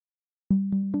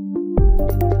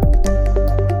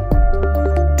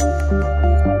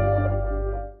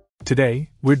Today,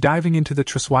 we're diving into the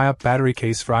Trswyop battery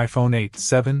case for iPhone 8,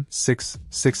 7, 6,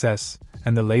 6S,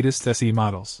 and the latest SE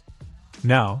models.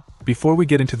 Now, before we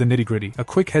get into the nitty-gritty, a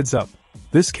quick heads up.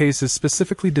 This case is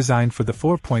specifically designed for the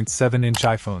 4.7-inch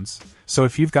iPhones, so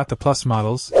if you've got the Plus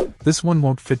models, this one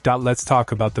won't fit. Let's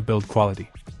talk about the build quality.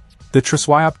 The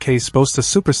Trswyop case boasts a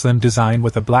super slim design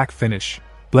with a black finish,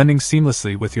 blending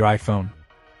seamlessly with your iPhone.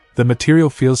 The material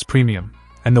feels premium,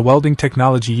 and the welding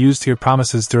technology used here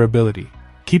promises durability,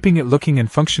 keeping it looking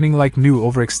and functioning like new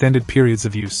over extended periods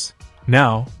of use.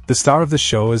 Now, the star of the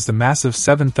show is the massive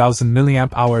 7,000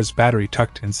 mAh battery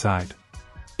tucked inside.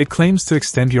 It claims to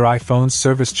extend your iPhone's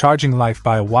service charging life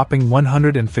by a whopping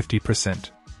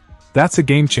 150%. That's a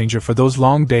game changer for those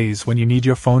long days when you need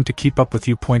your phone to keep up with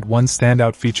you. One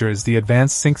standout feature is the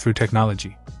advanced sync-through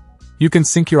technology. You can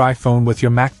sync your iPhone with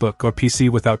your MacBook or PC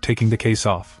without taking the case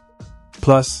off.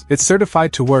 Plus, it's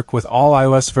certified to work with all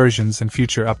iOS versions and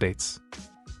future updates.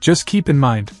 Just keep in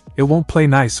mind, it won't play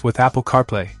nice with Apple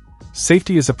CarPlay.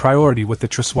 Safety is a priority with the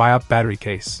Trswyop battery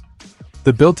case.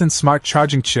 The built-in smart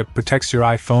charging chip protects your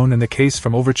iPhone and the case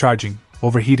from overcharging,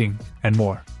 overheating, and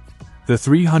more. The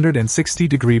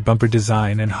 360-degree bumper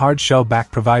design and hard shell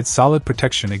back provide solid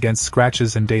protection against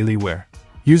scratches and daily wear.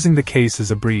 Using the case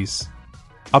is a breeze.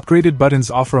 Upgraded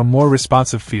buttons offer a more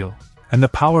responsive feel, and the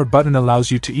power button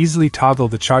allows you to easily toggle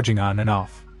the charging on and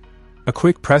off. A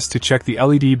quick press to check the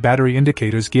LED battery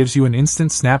indicators gives you an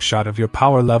instant snapshot of your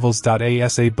power levels.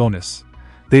 As a bonus,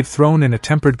 they've thrown in a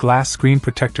tempered glass screen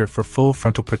protector for full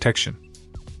frontal protection.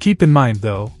 Keep in mind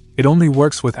though, it only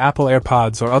works with Apple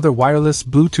AirPods or other wireless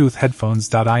Bluetooth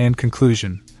headphones. In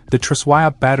conclusion, the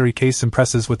Trswyop battery case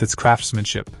impresses with its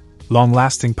craftsmanship,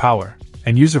 long-lasting power,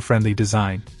 and user-friendly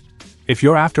design. If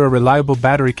you're after a reliable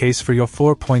battery case for your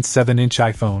 4.7-inch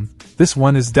iPhone, this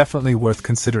one is definitely worth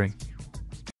considering.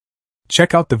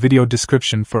 Check out the video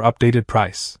description for updated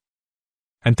price.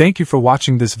 And thank you for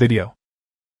watching this video.